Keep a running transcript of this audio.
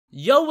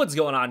Yo, what's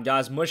going on,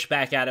 guys? Mush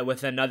back at it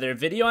with another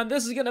video, and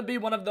this is gonna be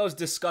one of those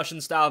discussion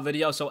style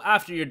videos, so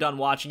after you're done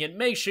watching it,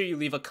 make sure you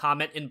leave a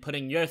comment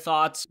inputting your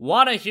thoughts.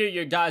 Wanna hear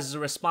your guys'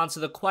 response to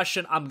the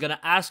question I'm gonna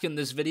ask in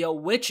this video,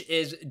 which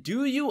is,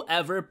 do you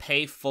ever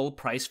pay full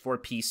price for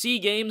PC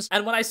games?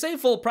 And when I say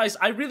full price,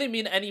 I really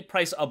mean any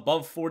price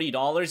above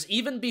 $40.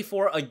 Even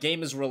before a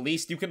game is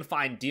released, you can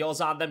find deals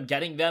on them,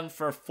 getting them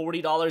for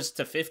 $40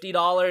 to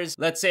 $50.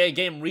 Let's say a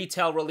game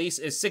retail release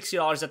is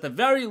 $60 at the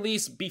very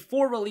least.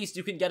 Before release,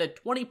 you can get it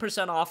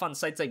 20% off on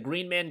sites like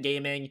Green Man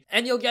Gaming,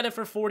 and you'll get it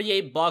for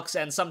 48 bucks,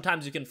 and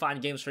sometimes you can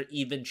find games for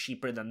even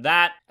cheaper than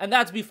that. And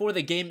that's before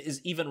the game is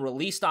even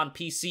released on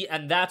PC,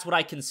 and that's what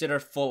I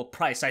consider full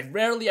price. I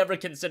rarely ever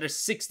consider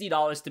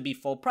 $60 to be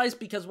full price,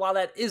 because while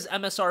that is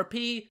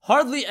MSRP,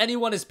 hardly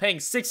anyone is paying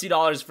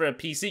 $60 for a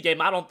PC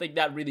game. I don't think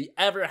that really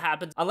ever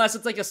happens, unless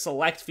it's like a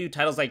select few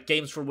titles like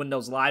Games for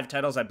Windows Live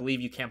titles. I believe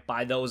you can't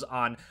buy those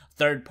on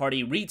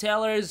third-party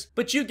retailers,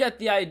 but you get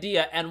the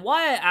idea. And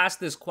why I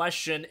asked this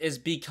question is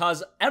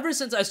because ever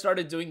since I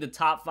started doing the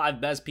top 5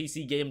 best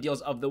PC game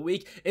deals of the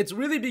week, it's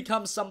really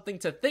become something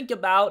to think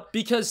about,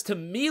 because to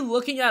me,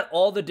 looking at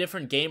all the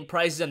different game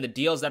prices and the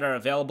deals that are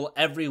available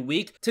every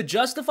week, to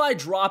justify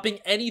dropping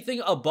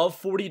anything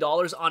above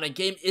 $40 on a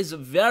game is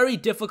very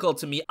difficult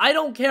to me. I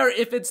don't care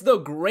if it's the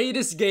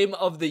greatest game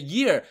of the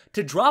year.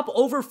 To drop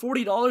over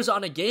 $40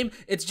 on a game,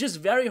 it's just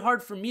very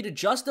hard for me to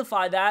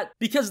justify that,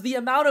 because the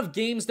amount of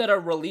games that are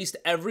released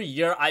every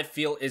year, I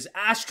feel, is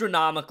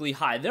astronomically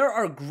high. There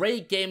are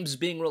great games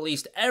being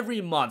released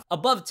every month,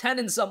 above 10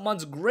 in some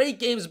months, great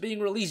games being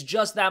released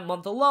just that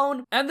month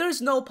alone, and there's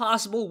no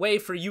possible way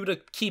for you to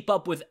keep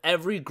up with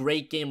every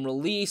great game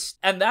released.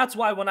 And that's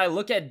why when I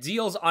look at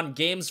deals on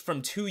games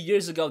from 2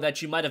 years ago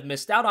that you might have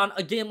missed out on,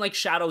 a game like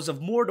Shadows of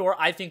Mordor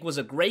I think was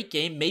a great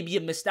game. Maybe you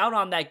missed out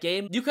on that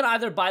game. You can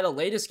either buy the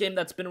latest game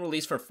that's been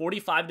released for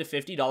 $45 to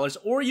 $50,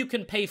 or you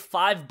can pay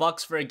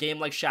 $5 for a game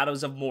like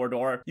Shadows of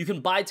Mordor. You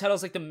can buy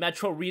titles like the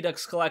Metro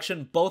Redux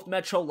Collection, both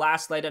Metro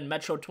Last Light and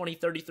Metro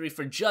 2033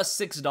 for just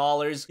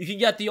 $6. You can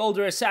get the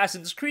older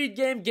Assassin's Creed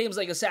games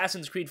like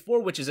Assassin's Creed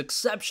 4, which is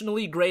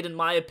exceptionally great in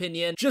my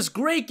opinion. Just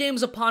great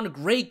games upon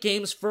great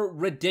games for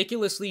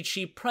ridiculously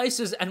cheap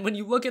prices, and when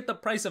you look at the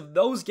price of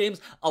those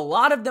games, a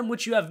lot of them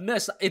which you have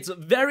missed, it's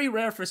very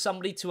rare for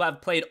somebody to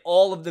have played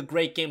all of the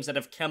great games that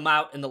have come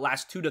out in the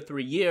last 2 to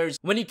 3 years.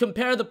 When you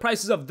compare the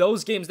prices of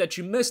those games that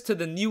you missed to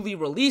the newly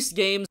released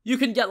games, you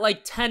can get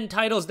like 10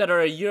 titles that are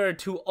a year or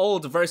two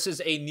old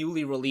versus a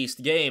newly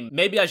released game.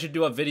 Maybe I should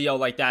do a video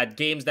like that,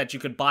 games that you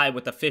could buy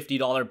with a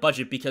 $50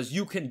 budget, because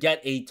you can get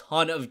a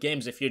ton of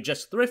games if you're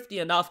just thrifty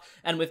enough.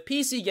 And with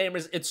PC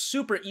gamers, it's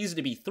super easy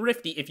to be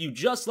thrifty. If you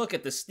just look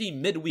at the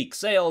Steam midweek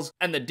sales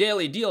and the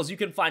daily deals, you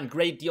can find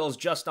great deals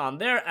just on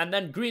there, and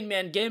then Green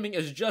Man Gaming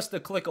is just a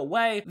click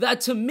away.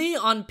 That to me,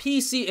 on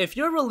PC, if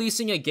you're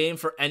releasing a game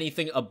for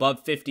anything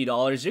above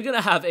 $50, you're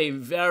gonna have a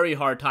very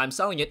hard time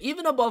selling it,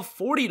 even above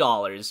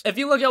 $40. If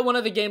you look at one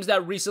of the games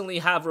that recently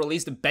have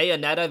released,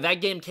 Bayonetta, that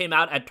game came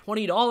out at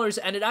 $20,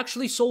 and it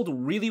actually sold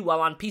really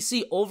well on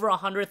PC. Over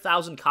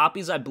 100,000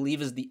 copies, I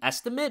believe, is the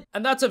estimate,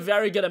 and that's a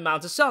very good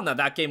amount to sell. Now,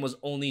 that game was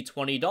only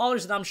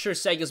 $20, and I'm sure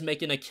Sega's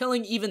making a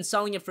killing even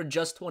selling it for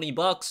just 20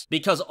 bucks,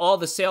 because all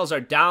the sales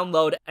are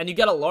download, and you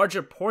get a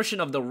larger portion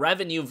of the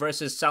revenue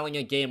versus selling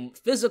a game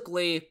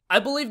physically. I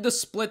believe the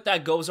split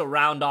that goes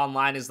around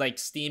online is like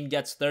Steam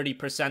gets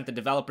 30%, the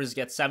developers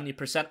get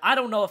 70%. I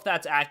don't know if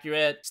that's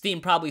accurate.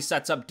 Steam probably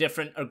sets up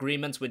different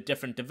agreements with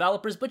different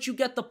developers, but you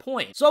get the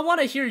point. So I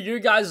want to hear your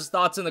guys'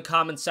 thoughts in the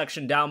comments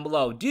section down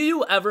below. Do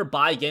you ever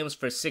buy games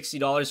for $60,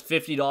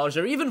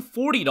 $50, or even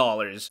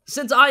 $40?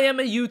 Since I am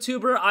a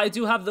YouTuber, I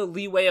do have the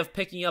leeway of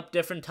picking up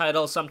different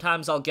titles.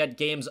 Sometimes I'll get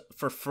games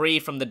for free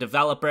from the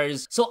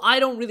developers, so I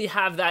don't really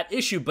have that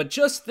issue. But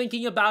just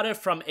thinking about it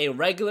from a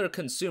regular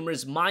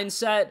consumer's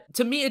mindset,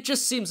 to me it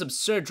just seems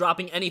absurd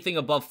dropping anything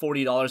above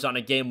 $40 on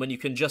a game when you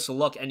can just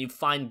look and you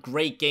find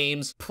great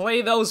games,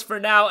 play those for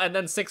now, and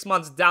then 6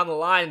 months down the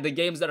line, the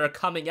games that are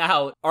coming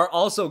out are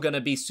also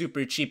gonna be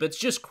super cheap. It's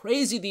just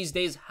crazy these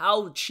days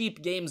how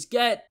cheap games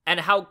get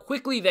and how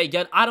quickly they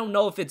get. I don't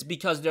know if it's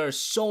because there are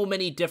so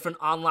many different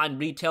online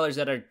retailers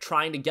that are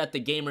trying to get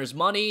the gamers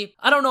money.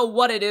 I don't know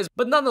what it is,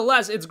 but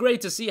nonetheless, it's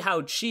great to see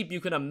how cheap you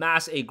can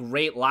amass a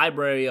great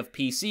library of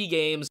PC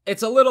games.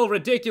 It's a little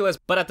ridiculous,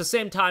 but at the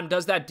same time,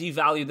 does that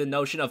devalue the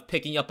notion of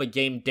picking up a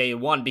game day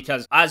one?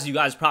 Because as you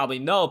guys probably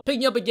know,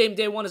 picking up a game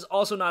day one is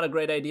also not a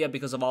great idea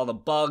because of all the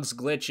bugs,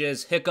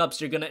 glitches,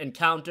 hiccups you're gonna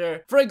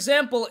encounter. For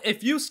example,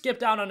 if you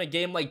skipped out on a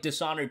game like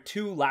Dishonored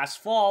 2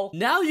 last fall,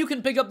 now you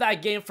can pick up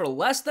that game for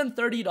less than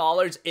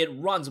 $30. It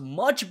runs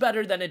much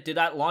better than it did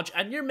at launch,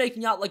 and you're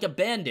making out like a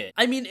bandit.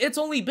 I mean, it's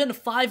only been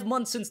 5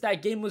 months since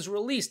that game was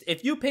released.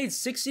 If you paid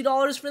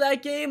 $60 for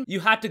that game,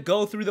 you had to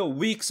go through the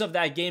weeks of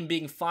that game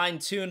being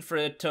fine-tuned for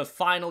it to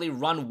finally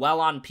run well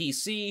on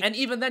PC, and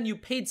even then you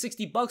paid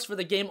 60 bucks for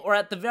the game, or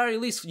at the very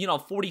least, you know,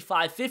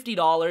 $45,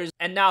 $50,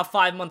 and now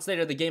 5 months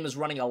later the game is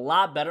running a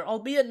lot better,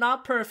 albeit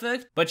not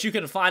perfect, but you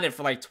can find it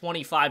for like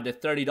 $25 to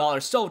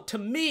 $30. So to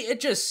me, it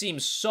just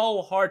seems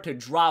so hard to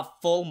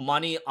drop full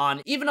money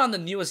on, even on the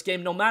newest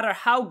game, no matter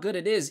how good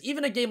it is.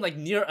 Even a game like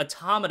Nier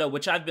Automata,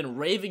 which I've been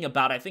raving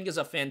about, I think is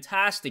a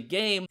fantastic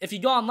game. If you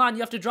go online,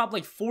 you have to drop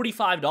like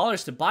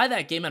 $45 to buy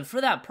that game, and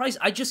for that price,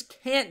 I just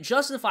can't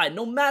justify it.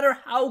 No matter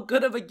how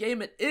good of a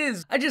game it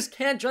is, I just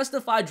can't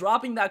justify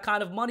dropping that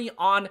kind of money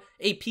on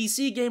a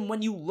PC game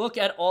when you look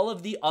at all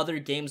of the other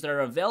games that are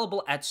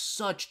available at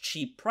such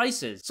cheap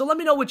prices. So let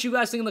me know what you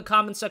guys think in the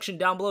comment section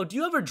down below. Do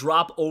you ever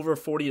drop over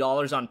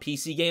 $40 on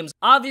PC games?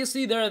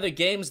 Obviously, there are the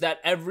games that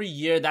every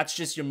year, that's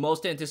just your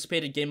most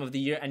anticipated game of the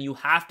year, and you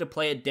have to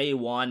play it day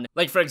one.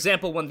 Like, for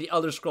example, when The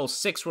Elder Scrolls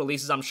 6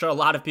 releases, I'm sure a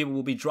lot of people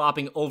will be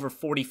dropping over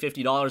 $40,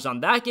 $50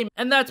 on that game,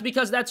 and that's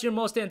because that's your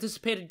most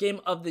anticipated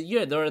game of the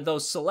year. There are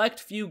those select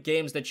few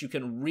games that you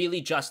can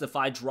really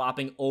justify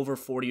dropping over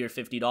 $40 or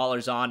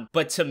 $50 on,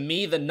 but to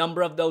me, the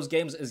number of those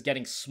games is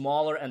getting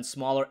smaller and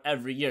smaller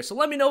every year. So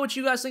let me know what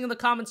you guys think in the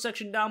comment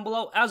section down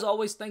below. As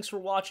always, thanks for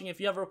watching. If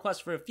you have a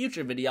request for a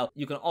future video,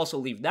 you can also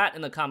leave that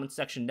in the comment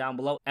section down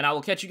below, and I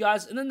will catch you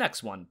guys in the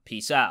next one.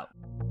 Peace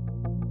out.